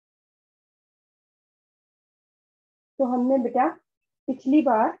तो हमने बेटा पिछली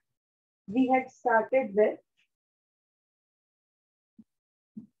बार we had started with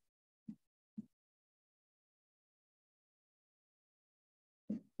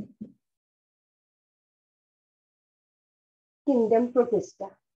kingdom protista.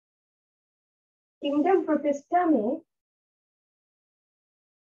 Kingdom protista में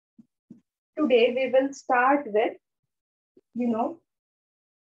today we will start with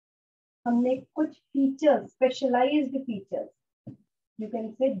हमने कुछ features, specialised features, you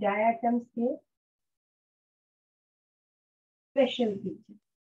can say diatoms के स्पेशल फीचर।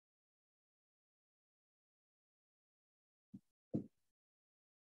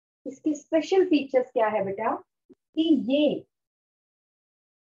 इसके स्पेशल फीचर्स क्या है बेटा कि ये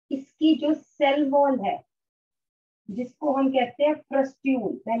इसकी जो सेल वॉल है जिसको हम कहते हैं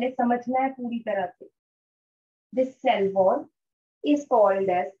फ्रस्ट्यूल, पहले समझना है पूरी तरह से। This cell wall is called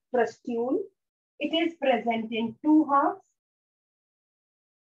as frustule. It is present in two halves,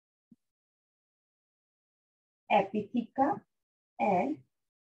 epitheca and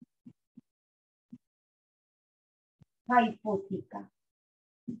hypotheca.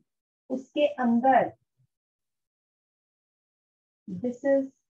 उसके अंदर this is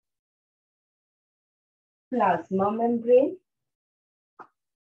plasma membrane,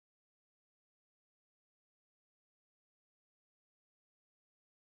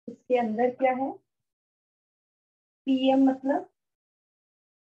 इसके अंदर क्या है, PM मतलब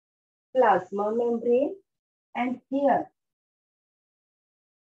plasma membrane, and here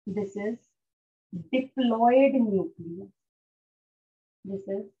this is diploid nucleus. This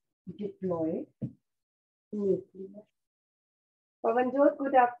is diploid nucleus. पवनजोत,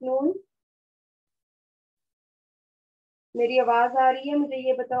 good afternoon. मेरी आवाज आ रही है, मुझे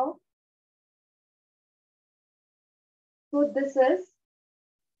ये बताओ। तो this is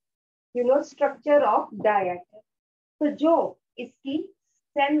structure of diatom. तो जो इसकी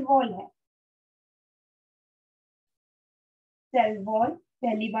सेल वॉल है, सेल वॉल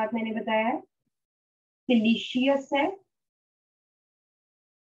पहली बात मैंने बताया है सिलिशियस है,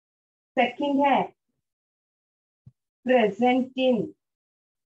 सेकंड है present in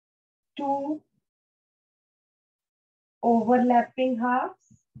to overlapping halves,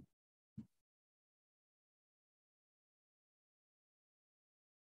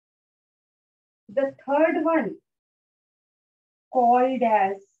 the third one called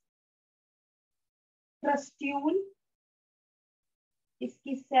as frustule,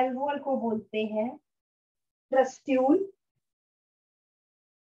 इसकी सेल वॉल को बोलते हैं फ्रस्ट्यूल,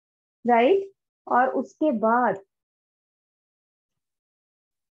 राइट। और उसके बाद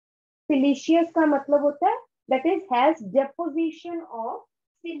सिलिशियस का मतलब होता है that is has deposition of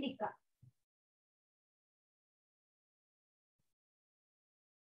silica.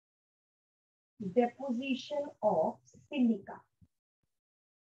 Deposition of silica,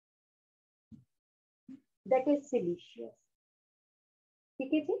 that is silicious.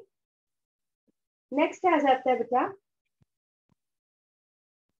 ठीक है जी। नेक्स्ट आ जाता है बेटा,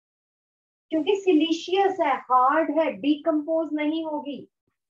 क्योंकि सिलिशियस है, हार्ड है, डिकम्पोज नहीं होगी,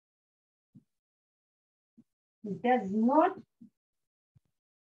 does not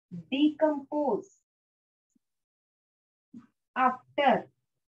decompose after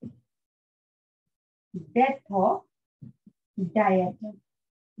death of diatom,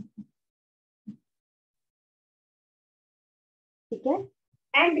 ठीक है,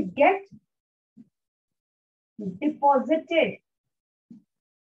 and get deposited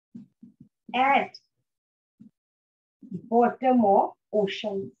at bottom of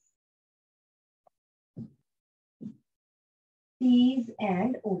oceans, seas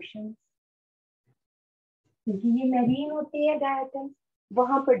and oceans, क्योंकि ये मैरीन होती है डायटम्स,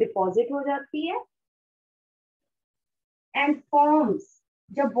 वहां पर डिपॉजिट हो जाती है एंड फॉर्म्स,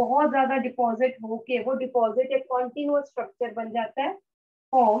 जब बहुत ज्यादा डिपॉजिट होके वो डिपॉजिट एक कॉन्टिन्यूअस स्ट्रक्चर बन जाता है,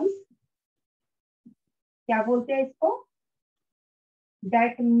 फॉर्म्स, क्या बोलते हैं इसको,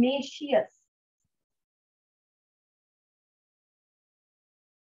 डायटमेशियस,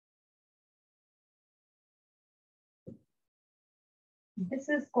 this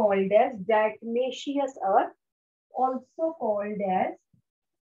is called as diatomaceous earth, also called as,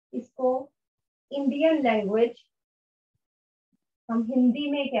 इसको इंडियन लैंग्वेज हम हिंदी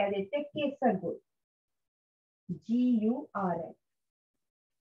में कह देते हैं केसरगुल, GURL,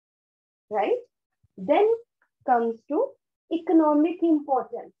 right? Then comes to economic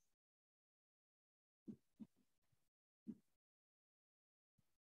importance.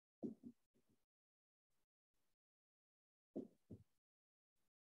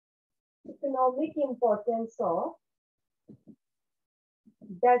 Economic importance of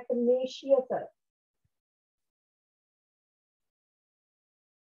diatomaceous earth.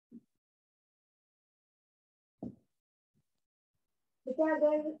 ठीक है,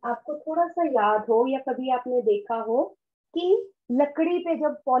 अगर आपको थोड़ा सा याद हो या कभी आपने देखा हो कि लकड़ी पे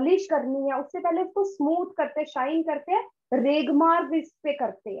जब पॉलिश करनी है उससे पहले उसको स्मूथ करते, शाइन करते हैं, रेगमार इस पे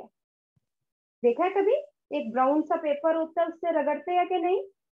करते हैं। देखा है कभी? एक ब्राउन सा पेपर होता है, उससे रगड़ते हैं कि नहीं?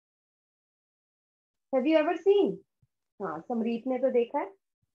 Have you ever seen? हाँ, समरीत ने तो देखा है,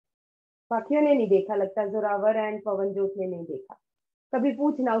 बाकियों ने नहीं देखा लगता, जोरावर एंड पवनजोत ने नहीं देखा। कभी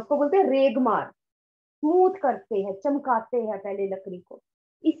पूछना, उसको बोलते हैं रेगमार। स्मूथ करते हैं, चमकाते हैं पहले लकड़ी को।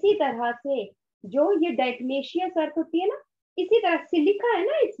 इसी तरह से जो ये डायटमेशियस अर्थ होती है ना, इसी तरह सिलिका है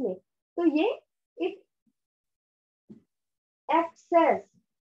ना इसमें, तो ये it access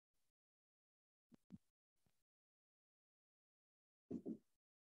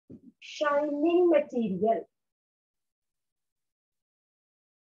shining material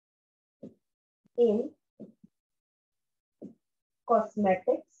in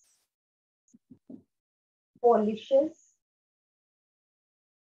cosmetics, polishes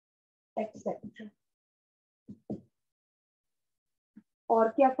etcetera. और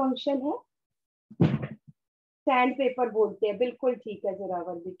क्या फंक्शन है? सैंड पेपर बोलते हैं, बिल्कुल ठीक है,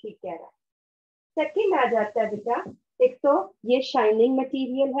 जोरावर भी ठीक कह रहा है। सेकंड आ जाता है बेटा, एक तो ये शाइनिंग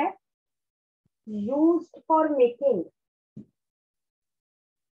मटेरियल है, used for making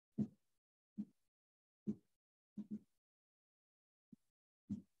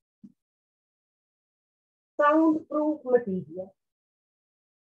sound proof material.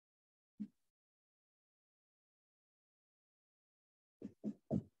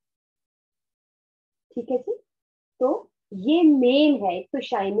 ठीक है जी, तो ये मेन है। एक तो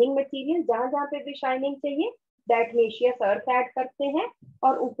शाइनिंग मटेरियल, जहां जहां पे भी शाइनिंग चाहिए डायटमेशियस अर्थ ऐड करते हैं,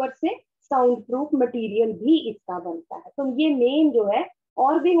 और ऊपर से साउंड प्रूफ मटेरियल भी इसका बनता है। तो ये मेन जो है,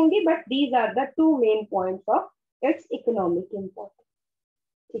 और भी होंगे but these are the two main points of its economic importance.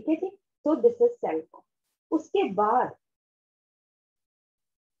 ठीक है जी, तो दिस इज सेल्फ। उसके बाद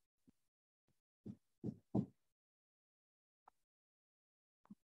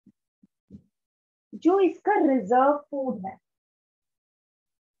जो इसका रिजर्व फूड है,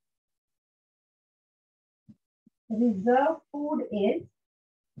 रिजर्व फूड इज,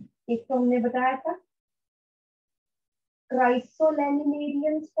 एक तो हमने बताया था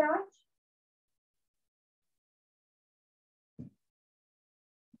क्राइसोलैमिनेरियम स्टार्च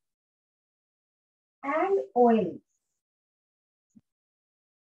एंड ऑयल,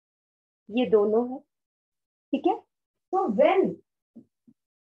 ये दोनों है। ठीक है, तो when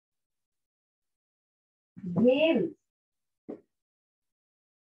whales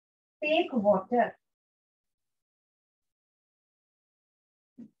take water,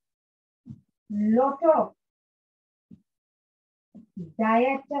 lot of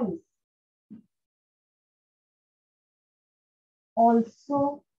diatoms also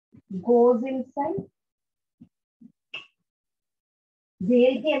goes inside।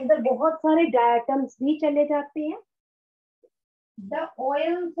 Whale के अंदर बहुत सारे डायटम्स भी चले जाते हैं। The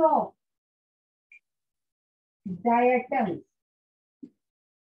oils of diatoms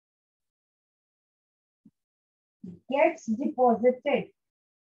gets deposited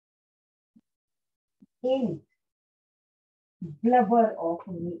in blubber of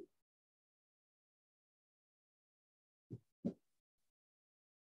whale।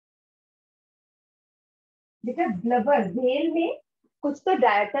 बेटा ब्लबर, व्हेल में कुछ तो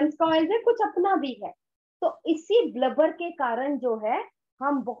डायटम्स का ऑयल है, कुछ अपना भी है। तो इसी ब्लबर के कारण जो है,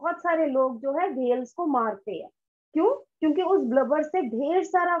 हम बहुत सारे लोग जो है व्हेल्स को मारते हैं। क्यों? क्योंकि उस ब्लबर से ढेर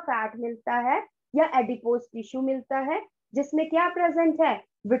सारा फैट मिलता है या एडिपोज टिश्यू मिलता है, जिसमें क्या प्रेजेंट है?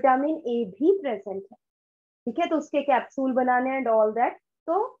 विटामिन ए भी प्रेजेंट है। ठीक है, तो उसके कैप्सूल बनाने एंड ऑल दैट।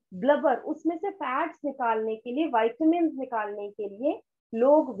 तो ब्लबर, उसमें से फैट्स निकालने के लिए, वाइटामिन निकालने के लिए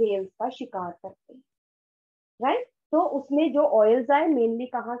लोग व्हेल्स का शिकार करते हैं। राइट, तो उसमें जो ऑयल्स आए मेनली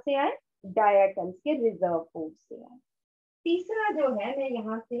कहाँ से आए? डायटम्स के रिजर्व फूड से आए। तीसरा जो है, मैं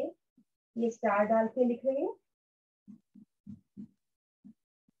यहाँ से ये स्टार डाल के लिख रही हूँ,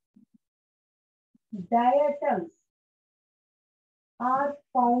 diatoms are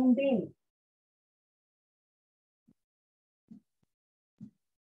found in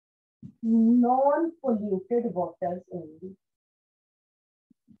non polluted waters only.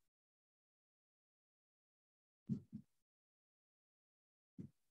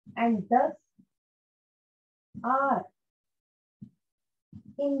 And thus are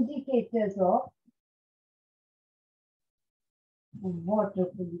indicators of water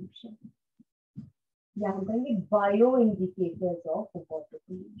pollution, या हम कहेंगे bio indicators of water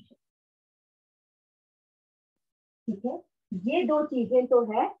pollution. ठीक है, ये दो चीजें तो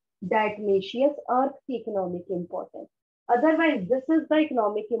है डायटमेशियस अर्थ की economic importance. Otherwise this is the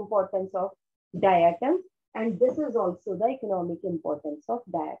economic importance of diatom. and this is also the economic importance of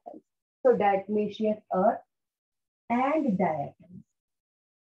diatoms. So diatomaceous earth and diatoms.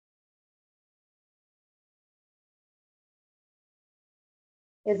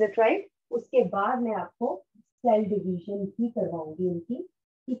 Is it right? उसके बाद मैं आपको सेल डिवीजन भी करवाऊंगी इनकी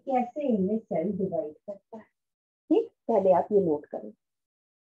कि कैसे इनमें सेल डिवाइड करता है. ठीक, पहले आप ये नोट करें.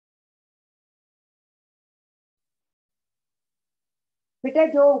 बेटा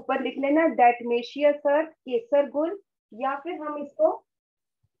जो ऊपर लिख लेना डायटमेशियस अर्थ, केसर गुल, या फिर हम इसको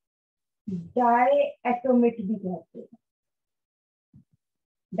डायएटोमेट भी कहते हैं.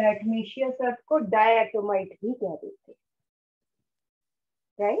 डायटमेशियस अर्थ को डायएटोमाइट भी कह देते हैं.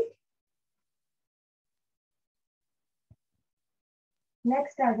 राइट.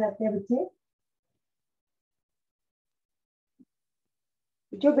 नेक्स्ट आ जाते हैं बच्चे.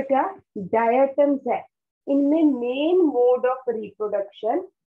 जो बेटा डायटम्स है, इनमें main mode of reproduction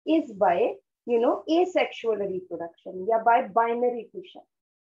is by asexual reproduction या by binary fission.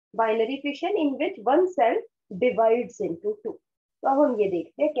 Binary fission in which one cell divides into two. तो अब हम ये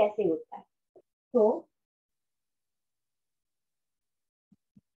देखते हैं कैसे होता है. तो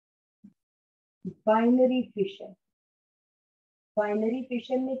बाइनरी फिशन. बाइनरी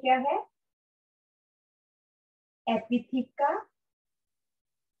फिशन में क्या है? एपिथिका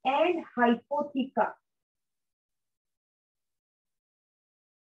एंड हाइपोथिका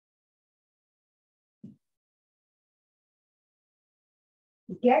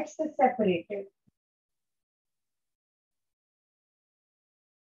gets separated.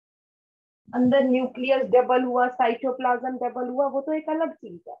 अंदर न्यूक्लियस डबल हुआ, साइटोप्लाज्म डबल हुआ, वो तो एक अलग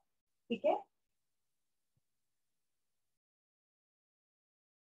चीज है. ठीक है.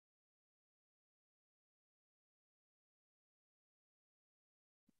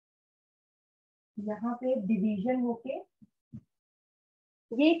 यहाँ पे डिवीजन होके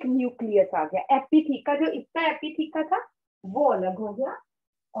ये एक न्यूक्लियस आ गया. एपिथिका, जो इसका एपिथिका था वो अलग हो गया,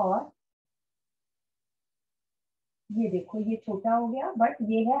 और ये देखो ये छोटा हो गया, बट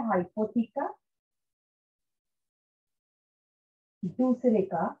ये है हाइपोथिका. दूसरे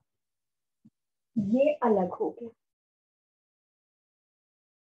का ये अलग हो गया.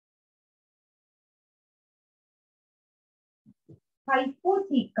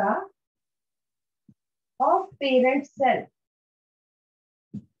 हाइपोथिका of parent cell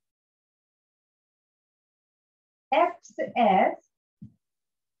acts as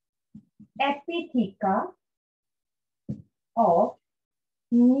एपिथिका of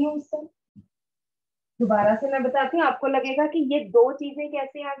new cell. दोबारा से मैं बताती हूँ, आपको लगेगा कि ये दो चीजें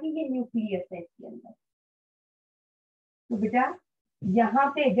कैसे आ गई, ये न्यूक्लियस है इसके अंदर. तो बेटा यहाँ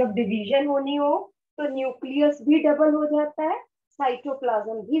पे जब डिवीजन होनी हो तो न्यूक्लियस भी डबल हो जाता है,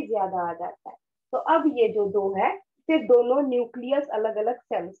 साइटोप्लाज्म भी ज्यादा आ जाता है. तो अब ये जो दो है, फिर दोनों न्यूक्लियस अलग अलग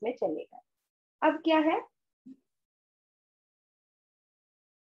सेल्स में चले गए. अब क्या है,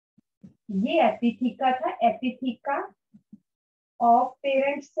 ये एपिथिका था, एपिथिका ऑफ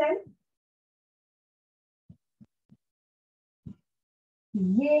पेरेंट सेल.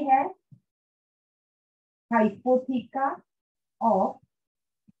 ये है हाइपोथिका ऑफ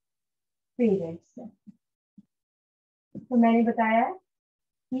पेरेंट सेल. तो मैंने बताया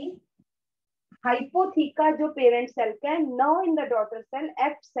कि हाइपोथिका जो पेरेंट सेल का है, now in the daughter cell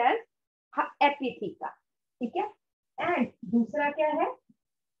F cell एपिथिका. ठीक है. एंड दूसरा क्या है,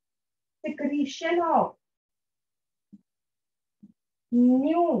 secretion of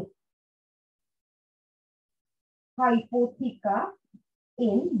new हाइपोथिका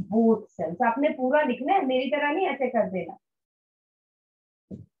in both sales. आपने पूरा लिखना है, मेरी तरह नहीं ऐसे कर देना.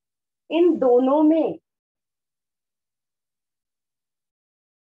 इन दोनों में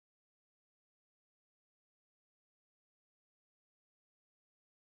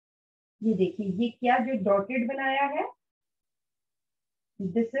ये देखिए, ये क्या जो डॉटेड बनाया है,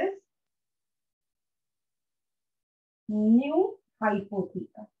 दिस इज न्यू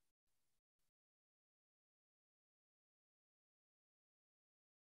हाइपोथिका.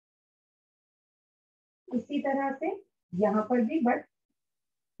 इसी तरह से यहां पर भी, बट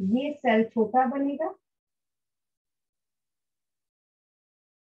ये सेल छोटा बनेगा,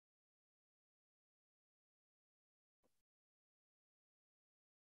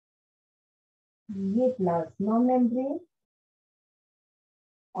 ये प्लाज्मा मेम्ब्रेन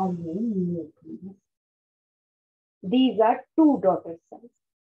और ये nucleus. These are to daughter cells.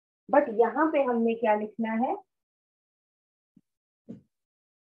 But यहां पे हमने क्या लिखना है,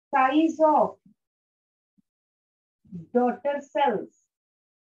 size of daughter cells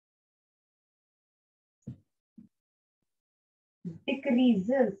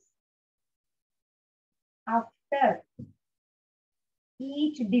decreases after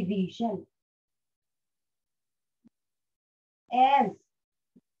each division as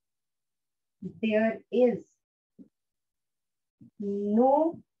there is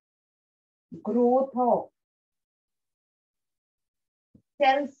no growth of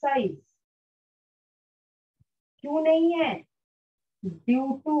cell size, क्यों नहीं है?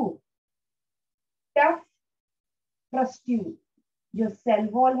 ड्यू टू टफ प्रस्ट्यूल, जो सेल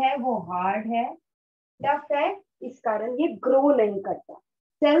वॉल है वो हार्ड है, टफ है, इस कारण ये ग्रो नहीं करता,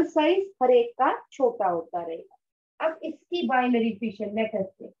 सेल साइज हर एक का छोटा होता रहेगा। अब इसकी बाइनरी फिशन, लेट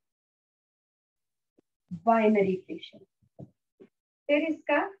अस से बाइनरी फिशन, फिर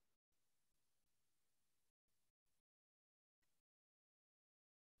इसका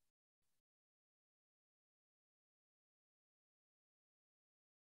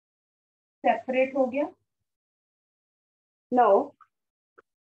सेपरेट हो गया। नाउ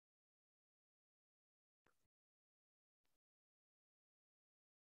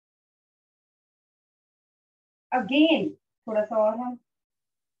अगेन थोड़ा सा और हम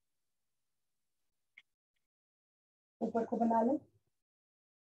ऊपर को बना लें।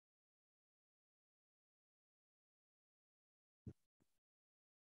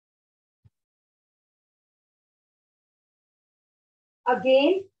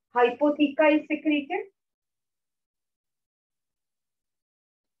 अगेन हाइपोथीका इज सिक्रेटेड,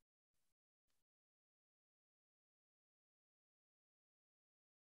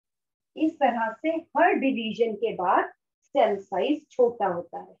 इस तरह से हर डिवीजन के बाद सेल साइज छोटा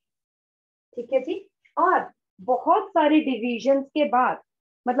होता है। ठीक है जी। और बहुत सारे डिविजन्स के बाद,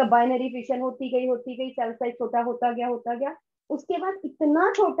 मतलब बाइनरी फिशन होती गई सेल साइज छोटा होता गया, उसके बाद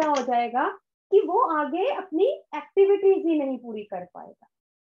इतना छोटा हो जाएगा कि वो आगे अपनी एक्टिविटीज ही नहीं पूरी कर पाएगा।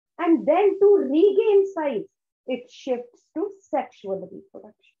 And then to regain size it shifts to sexual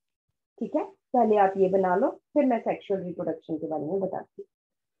reproduction. ठीक है, पहले आप ये बना लो, फिर मैं सेक्सुअल रिप्रोडक्शन के बारे में बताती हूँ।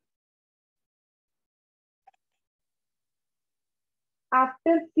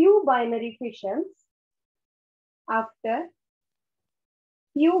 After few binary fissions,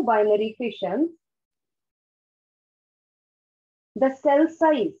 the cell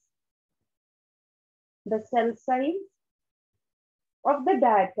size of the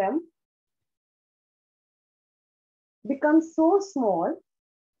diatom becomes so small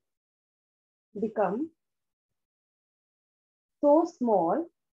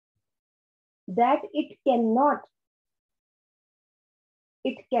that it cannot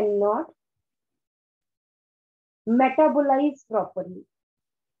metabolize properly.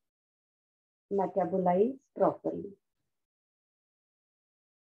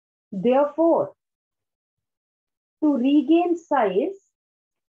 Therefore, to regain size,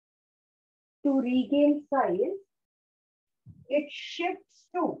 it shifts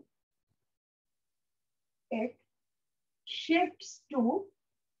to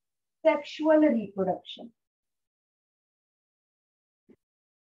sexual reproduction.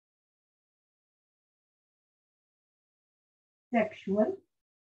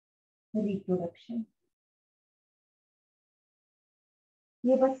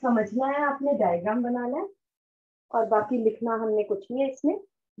 ये बस समझना है आपने, डायग्राम बनाना है और बाकी लिखना हमने कुछ नहीं है इसमें।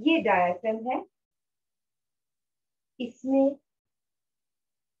 ये डायग्राम है, इसमें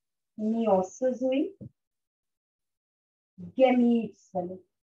मियोसिस हुई, गैमीट्स बने।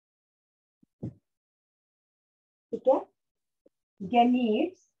 ठीक है,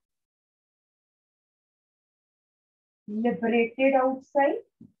 gametes liberated outside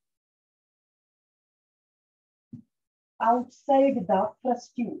the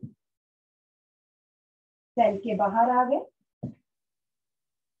frustule, cell के बाहर आ गए,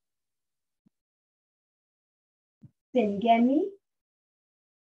 सिंगेमी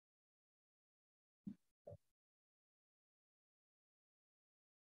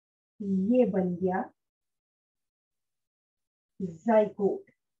ये बन गया zygote.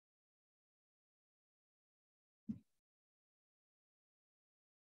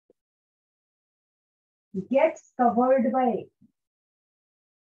 gets covered by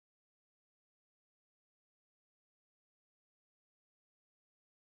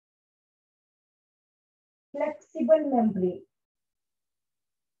flexible membrane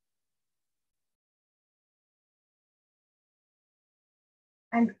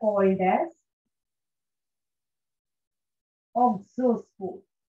and called as oxospore।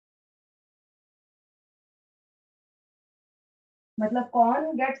 मतलब कौन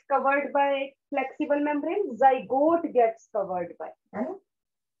gets covered by flexible membrane? Zygote gets covered by, है ना,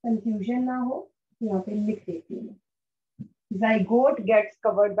 कंफ्यूजन ना हो, यहाँ पे लिख देती हूँ। Zygote gets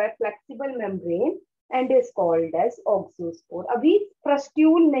covered by flexible membrane and is called as ऑक्सोस्पोर। अभी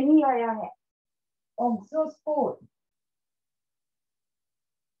फ्रस्ट्यूल नहीं आया है, ऑक्सोस्पोर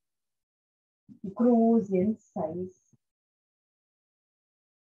grows in size।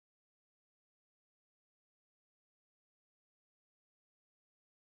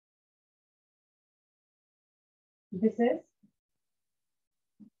 This is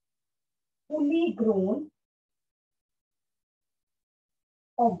fully grown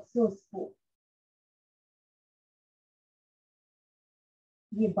oxospore.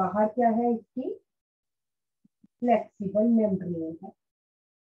 ये बाहर क्या है, इसकी फ्लेक्सिबल मेम्ब्रेन है.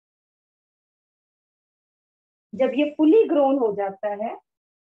 जब ये फुली ग्रोन हो जाता है,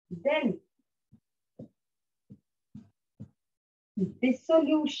 then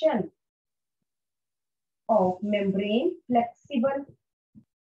dissolution of membrane flexible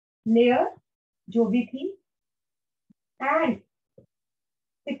layer जो भी थी, and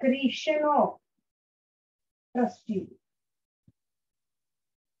secretion of pustule.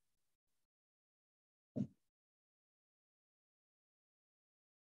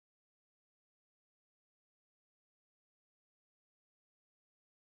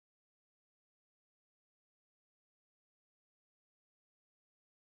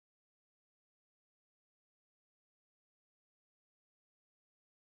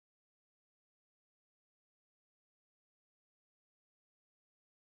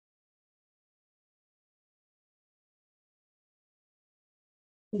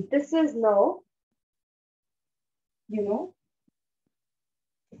 This is now,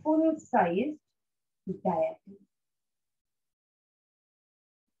 full size diatom.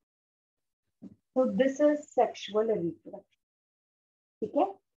 So this is sexual reproduction. ठीक है?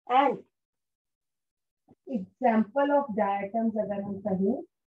 And example of diatoms अगर हम कहें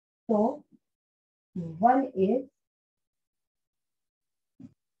तो one is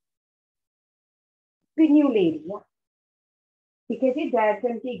पिन्यूलेरिया. ठीक है जी,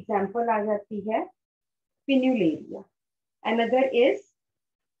 डायटम की एग्जाम्पल आ जाती है पिन्यूलेरिया. Another is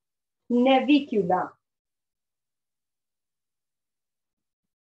नेविक्यूला.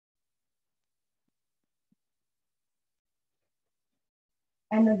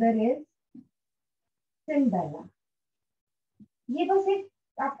 Another is सिंबेला. ये बस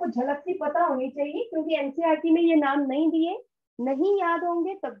एक आपको झलक सी पता होनी चाहिए, क्योंकि एनसीईआरटी में ये नाम नहीं दिए, नहीं याद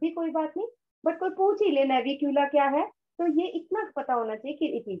होंगे तब भी कोई बात नहीं, बट कोई पूछ ही ले नेविक्यूला क्या है, तो ये इतना पता होना चाहिए कि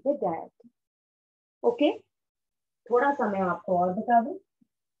it is a diatom. Okay, थोड़ा सा मैं आपको और बता दूं.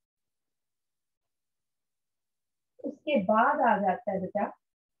 उसके बाद आ जाता है बेटा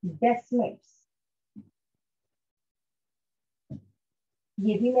डेस्मेट्स.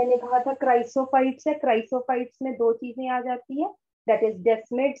 ये भी मैंने कहा था क्राइसोफाइट्स है. क्राइसोफाइट्स में दो चीजें आ जाती है, that is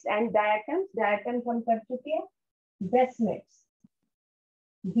डेस्मेट्स and diatoms. Diatoms हम कर चुके हैं. डेस्मेट्स,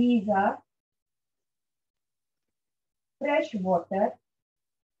 these are fresh water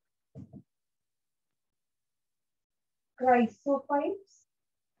chrysophytes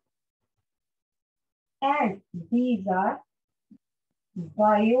and these are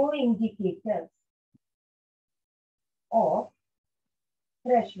bioindicators of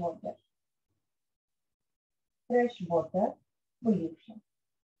freshwater pollution.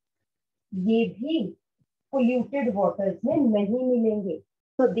 ये भी polluted waters में नहीं मिलेंगे.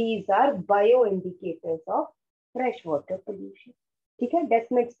 So these are bioindicators of freshwater pollution. ठीक है,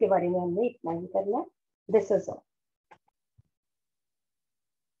 डेस्मेट्स के बारे में हमने इतना ही करना है. This is all.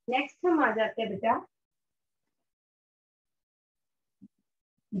 नेक्स्ट हम आ जाते हैं बेटा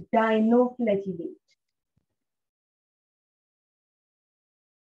डाइनोफ्लैजिलेट.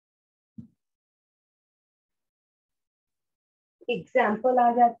 एग्जाम्पल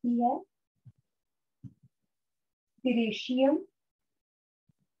आ जाती है सिरेशियम.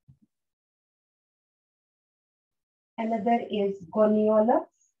 Another is goniolus.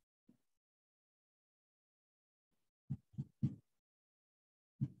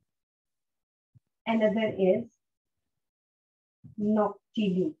 Another is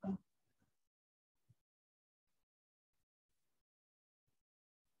noctiluca.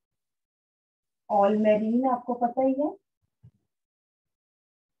 All marine आपको पता ही है.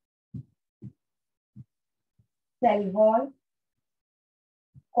 Cell wall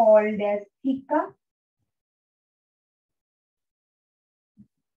called as theca.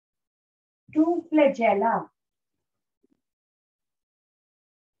 Two flagella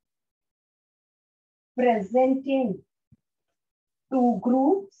presenting two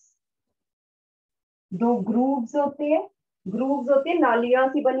grooves. दो ग्रूव्स होते हैं. ग्रूव्स होते हैं, नालियां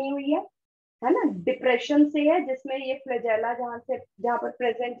सी बनी हुई है ना, डिप्रेशन से है जिसमें ये फ्लैजेला जहां पर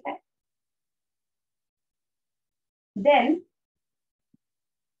प्रेजेंट है. Then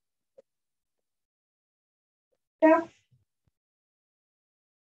tough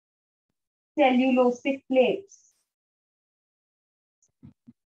cellulosic plates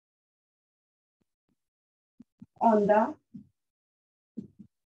on the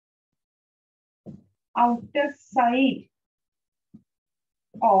outer side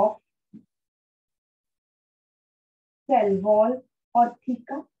of cell wall और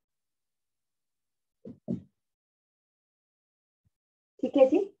थीका। ठीक है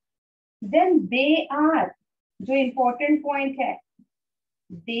जी। देन दे आर, जो इंपॉर्टेंट पॉइंट है,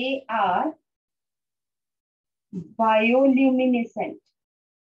 दे आर बायोल्यूमिनेसेंट।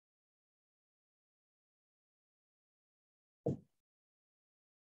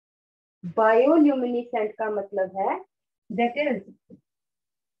 बायोल्यूमिनेसेंट का मतलब है that is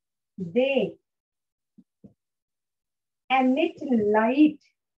they emit light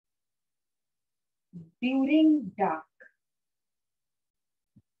during dark।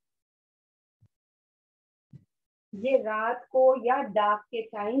 ये रात को या डार्क के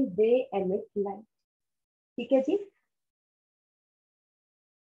टाइम दे emit light। ठीक है जी।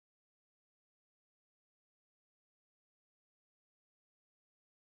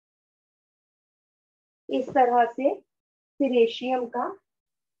 इस तरह से सिरेशियम का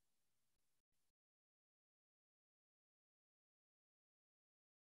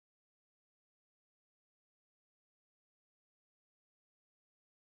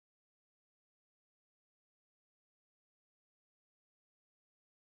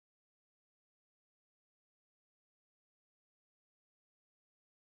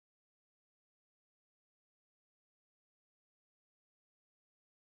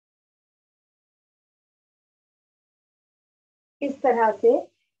इस तरह से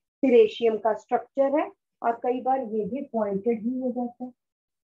सिरेशियम का स्ट्रक्चर है, और कई बार ये भी पॉइंटेड भी हो जाता है।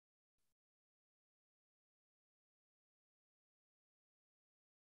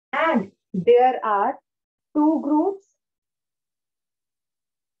 And there are two groups,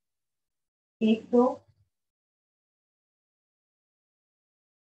 एक तो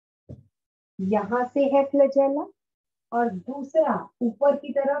यहां से है फ्लैजेला, और दूसरा ऊपर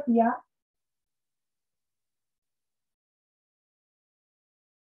की तरफ या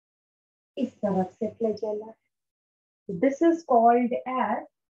इस तरफ से flagella. This is called as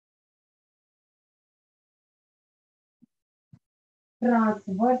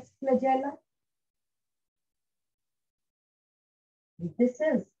transverse flagella. This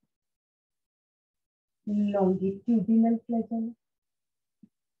is longitudinal flagella।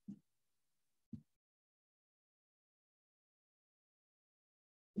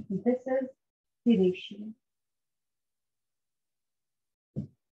 This is serration।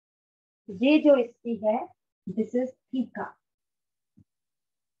 ये जो इसकी है, दिस इज थीका।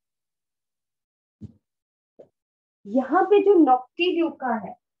 यहाँ पे जो नॉक्टिल्यूका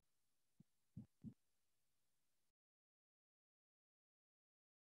है,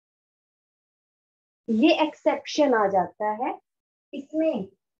 ये एक्सेप्शन आ जाता है। इसमें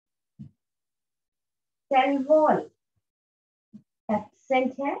सेल वॉल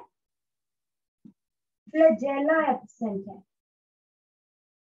एब्सेंट है, फ्लैजेला एब्सेंट है।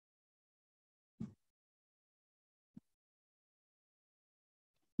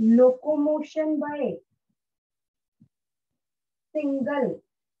 लोकोमोशन बाय सिंगल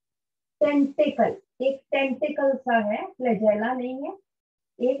टेंटिकल, एक टेंटिकल सा है, फ्लैजेला नहीं है,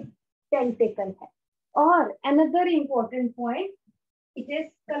 एक टेंटिकल है। और another important point, it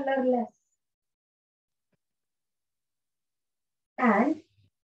is colourless and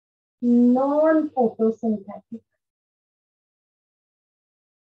non-photosynthetic।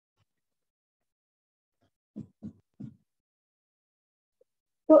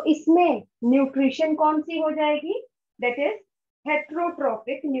 तो इसमें न्यूट्रिशन कौन सी हो जाएगी, दैट इज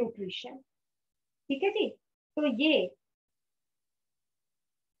हेट्रोट्रोपिक न्यूट्रिशन। ठीक है जी। तो ये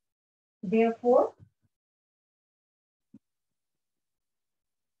therefore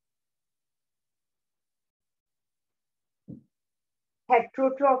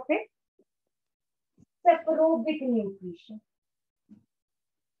heterotrophic separobic nutrition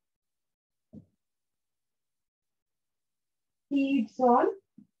feeds on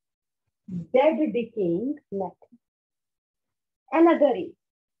dead decaying matter। Another is,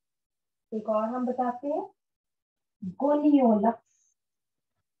 एक और हम बताते हैं, गोनियोलक्स।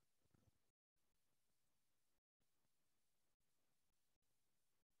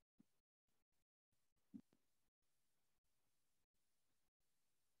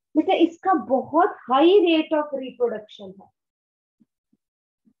 बेटा इसका बहुत हाई रेट ऑफ रिप्रोडक्शन है।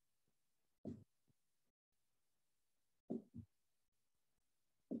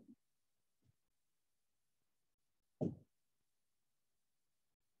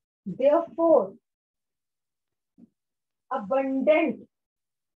 Therefore abundant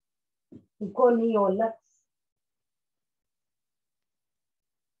goniolus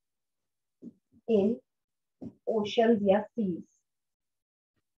in oceans या seas।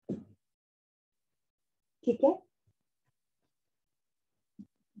 ठीक है।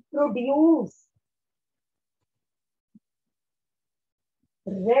 प्रोड्यूस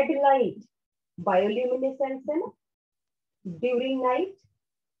रेड लाइट बायोल्यूमिनेसेंस है ना, ड्यूरिंग नाइट।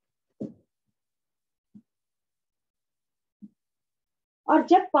 और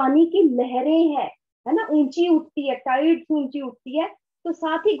जब पानी की लहरें है ना, ऊंची उठती है, टाइड ऊंची उठती है, तो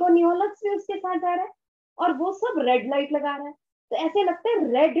साथ ही गोनियोलस भी उसके साथ जा रहा है और वो सब रेड लाइट लगा रहा है, तो ऐसे लगता है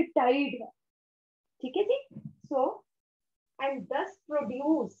रेड टाइड है। ठीक है जी। सो एंड दस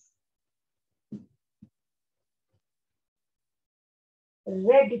produce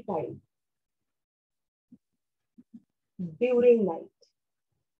red Tide during night.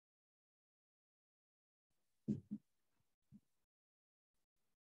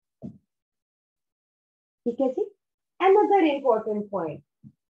 ठीक है जी। Another important point,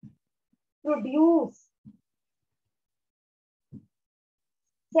 produce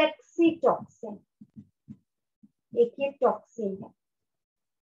sexy toxin. एक ये टॉक्सिन है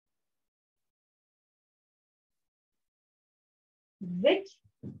which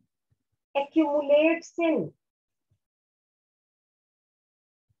accumulates in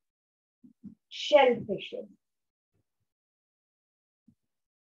shellfishes.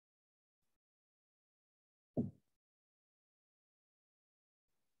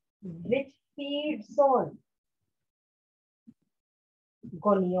 Which feeds on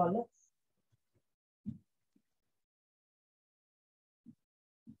goniolus.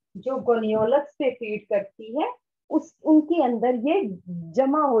 जो गोनियोलस पे फीड करती है, उस उनके अंदर ये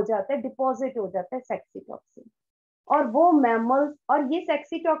जमा हो जाता है, डिपॉजिट हो जाता है सेक्सी टॉक्सिन। और वो मैमल्स, और ये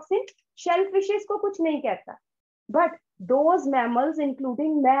सेक्सी टॉक्सिन शेल फिशेस को कुछ नहीं कहता, but those mammals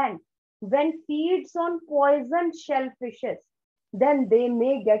including man when feeds on poison shell fishes then they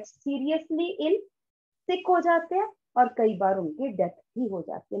may gate seriously ill, सिक हो जाते हैं और कई बार उनकी डेथ भी हो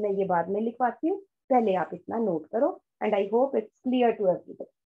जाती है। मैं ये बाद में लिखवाती हूँ, पहले आप इतना नोट करो and I hope it's clear to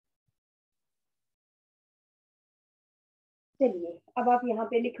everybody. चलिए अब आप यहाँ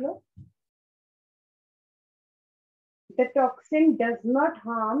पे लिख लो, the toxin does not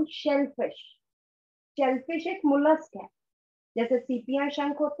harm shellfish. Shellfish एक मुलस्क है, जैसे सीपियां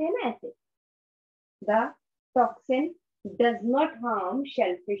शंख होते हैं ना, ऐसे। The toxin does not harm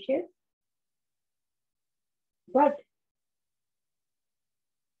शेलफिशेस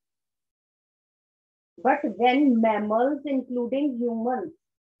but when mammals including humans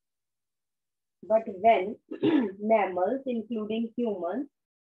but when mammals including humans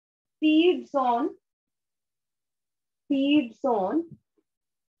feeds on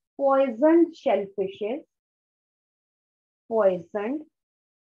poisoned shellfishes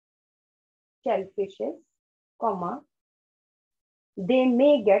comma they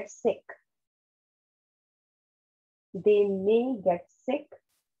may get sick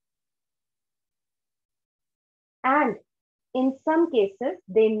and in some cases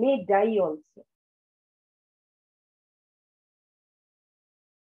they may die also.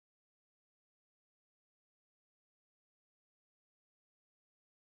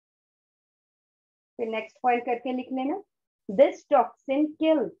 फिर next point करके लिख लेना, this toxin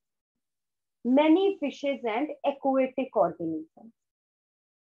kills many fishes and aquatic organisms.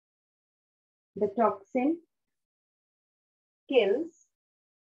 The toxin kills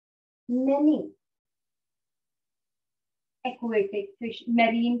many aquatic fish,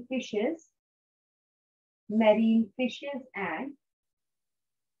 marine fishes and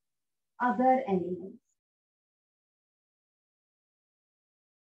other animals.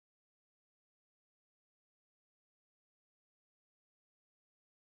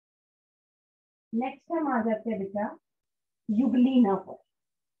 Next हम आ जाते हैं बेटा euglena पर।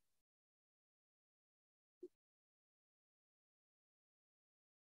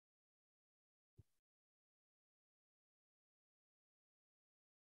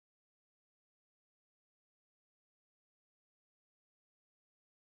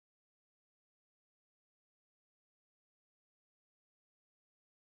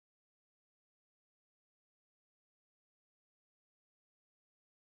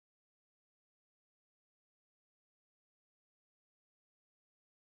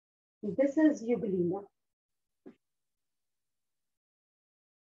 This is Euglena.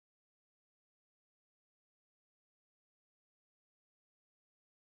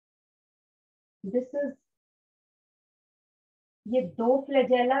 This is, ये दो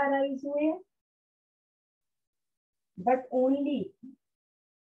फ्लैजेला अराइज हुए हैं, but only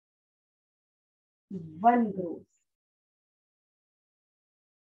one grows.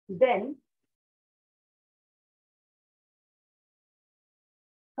 Then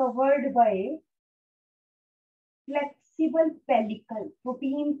covered by flexible pellicle,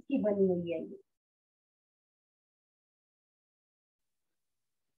 proteins की बनी हुई है ये।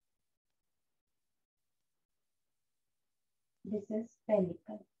 This is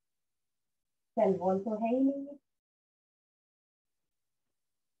pellicle, cell wall तो है ही नहीं है।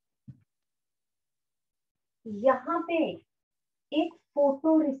 यहाँ पे एक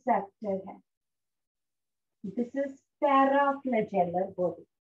फोटो रिसेप्टर है, दिस इज पैराफ्लैजेलर बॉडी,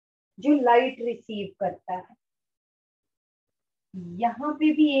 जो लाइट रिसीव करता है। यहाँ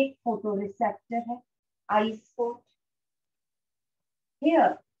पे भी एक फोटो रिसेप्टर है, आई spot.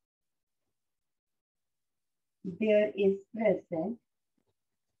 Here there is present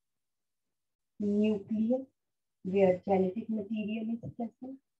nucleus where genetic material is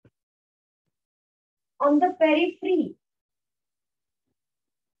present. On the periphery,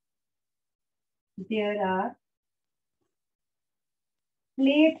 there are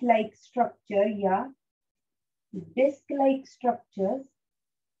plate-like structure या disc-like structures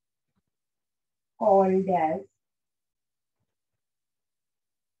called as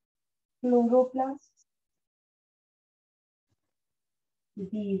chloroplasts.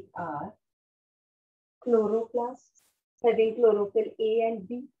 These are chloroplasts having chlorophyll A and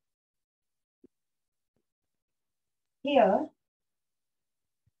B. Here,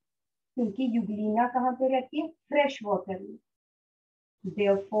 क्योंकि Euglena कहाँ पे रहती है? Fresh water में.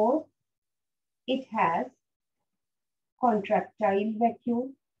 Therefore, it has contractile vacuole.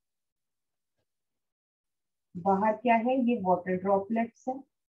 बाहर क्या है? ये वाटर ड्रॉपलेट्स है.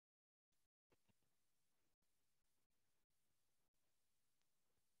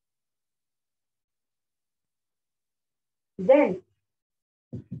 Then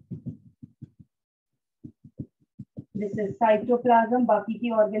this is cytoplasm. बाकी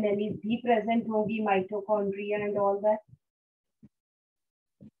की ऑर्गेनेलीज भी प्रेजेंट होगी, माइटोकॉन्ड्रिया एंड ऑल दैट.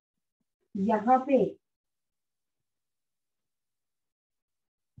 यहाँ पे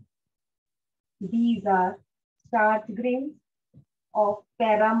these are starch grains of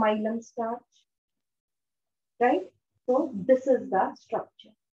paramylum starch, right? So this is the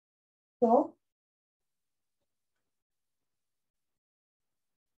structure. So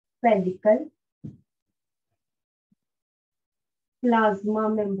pellicle, plasma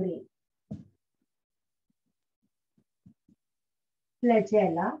membrane,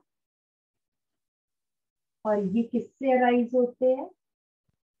 flagella, और ये किससे अराइज होते हैं?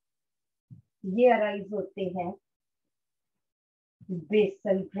 ये अराइज होते हैं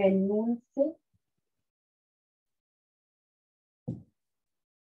बेसल ग्रेन्यूल से.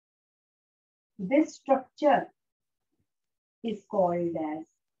 This structure is called as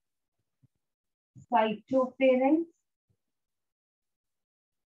cytopharynx.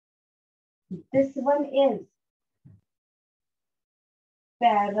 This one is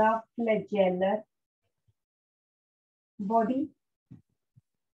paraflagellar body.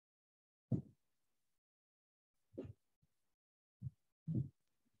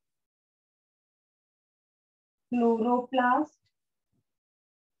 Chloroplast,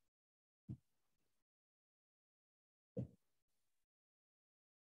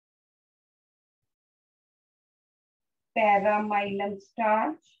 paramylum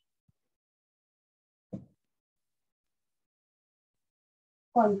starch,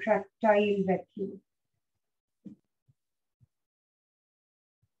 contractile vacuole.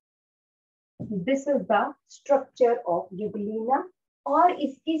 This is the structure of euglena. और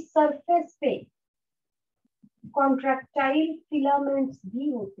इसकी सरफेस पे कॉन्ट्रैक्टाइल फिलामेंट्स भी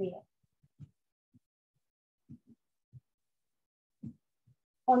होते हैं.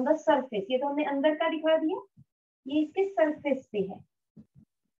 ऑन द सरफेस, ये तो हमने अंदर का दिखा दिया, ये इसके सरफेस पे है.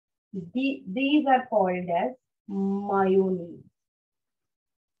 These are called as myonins,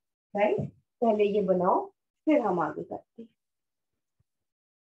 right? पहले ये बनाओ, फिर हम आगे करते हैं.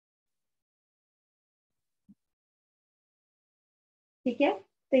 ठीक है,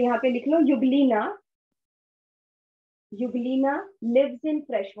 तो यहाँ पे लिख लो Euglena. Euglena lives in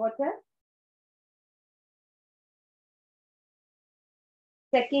fresh water.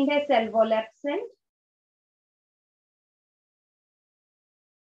 Second है cell wall absent.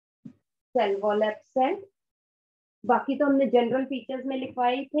 Cell wall absent. बाकी तो हमने जनरल फीचर्स में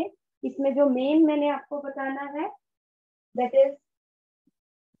लिखवाए थे. इसमें जो मेन मैंने आपको बताना है, that is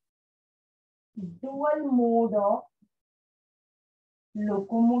dual mode of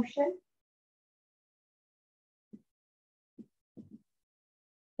locomotion.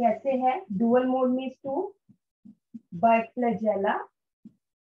 कैसे है? डुअल मोड मीन्स टू बाइफ्लैजेला,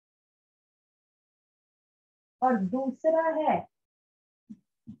 और दूसरा है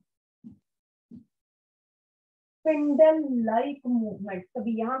स्पिंडल लाइक मूवमेंट.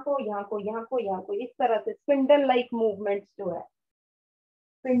 कभी यहाँ को, यहाँ को, यहाँ को, यहाँ को, इस तरह से स्पिंडल लाइक मूवमेंट्स जो है,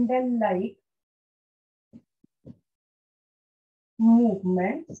 spindle like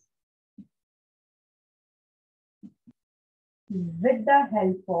movements with the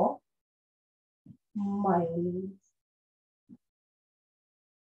help of mayonnaise.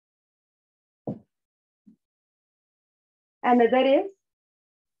 Another is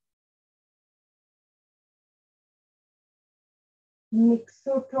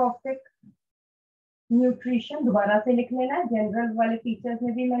mixotrophic nutrition. दोबारा से लिख लेना, जनरल वाले फीचर्स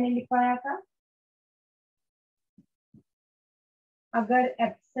में भी मैंने लिखवाया था. अगर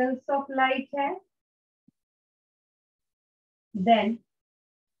एब्सेंस ऑफ लाइट है देन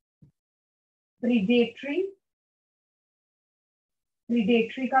प्रीडेटरी.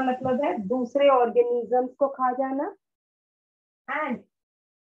 प्रीडेटरी का मतलब है दूसरे ऑर्गेनिजम्स को खा जाना. And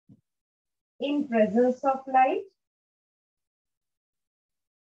in presence of light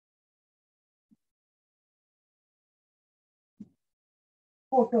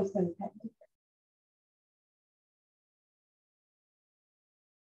photosynthetic.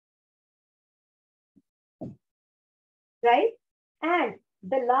 Right? And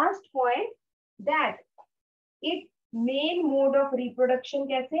the last point that its main mode of reproduction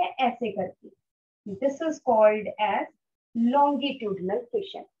कैसे है? ऐसे करके. This is called as longitudinal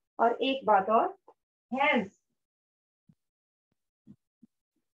fission. और एक बात और, hence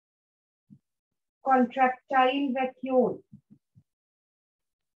contractile vacuole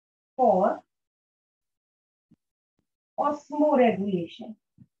for osmoregulation.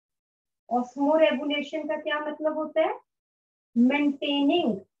 Osmoregulation का क्या मतलब होता है?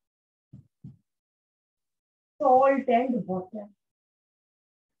 Maintaining salt and water.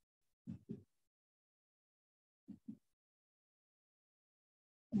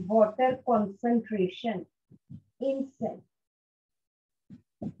 Water concentration in cell.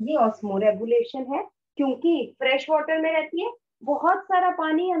 ये ऑस्मोरेगुलेशन है, क्योंकि फ्रेश वाटर में रहती है, बहुत सारा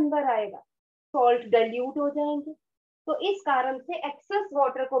पानी अंदर आएगा, सॉल्ट डाइल्यूट हो जाएंगे, तो इस कारण से एक्सेस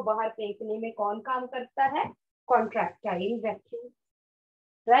वाटर को बाहर फेंकने में कौन काम करता है? Contractile vacuum.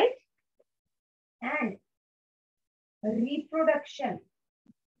 Right? And reproduction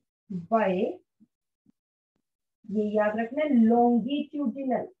by, ये याद रखना,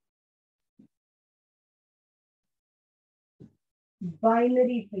 longitudinal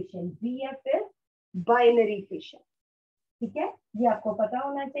binary fission. BF is binary fission. ठीक है, ये आपको पता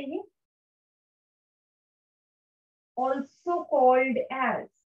होना चाहिए. Also called as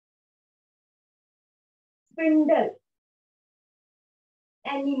spindle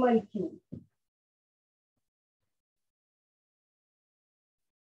animalcule.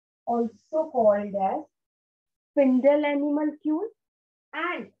 Also called as spindle animalcule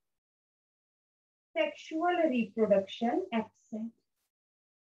and sexual reproduction absent.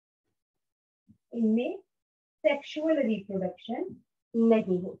 इनमें sexual reproduction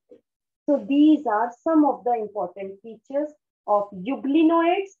नहीं होती. So these are some of the important features of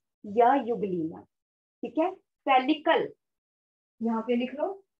euglenoids या euglena. ठीक है? Pellicle, यहाँ पे लिख लो,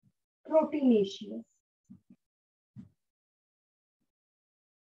 proteinaceous.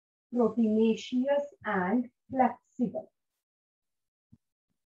 Proteinaceous and flexible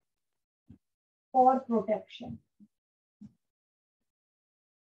for protection.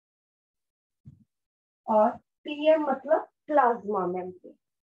 और PM मतलब plasma membrane.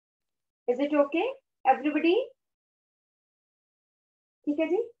 Is it okay, everybody? ठीक है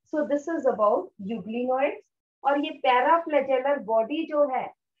जी. So this is about euglenoids. और ये पैराफ्लैजेलर बॉडी जो है,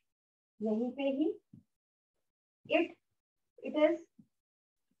 यहीं पे ही it is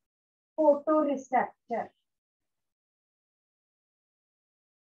photoreceptor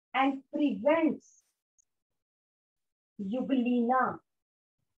and prevents euglena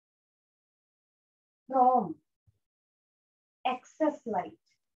from excess light.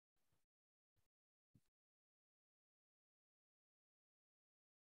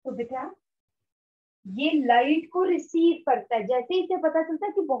 तो बेटा ये लाइट को रिसीव करता है. जैसे ही इसे पता चलता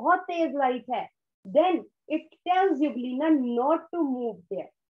है कि बहुत तेज लाइट है, then it tells Euglena not to move there.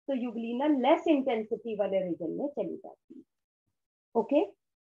 तो यूग्लिना लेस इंटेंसिटी वाले रीजन में चली जाती है. ओके,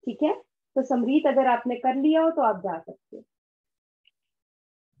 ठीक है. तो समरीत अगर आपने कर लिया हो तो आप जा सकते हो.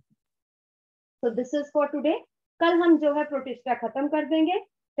 तो दिस इज फॉर टुडे. कल हम जो है प्रोटिस्टा खत्म कर देंगे.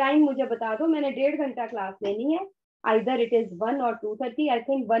 टाइम मुझे बता दो, मैंने 1.5 घंटा क्लास लेनी है. Either it is 1 or 2:30. I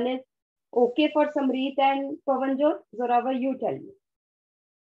think 1 is okay for Samreet and Pavanjot. Zoravar, you tell me.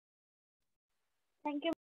 Thank you.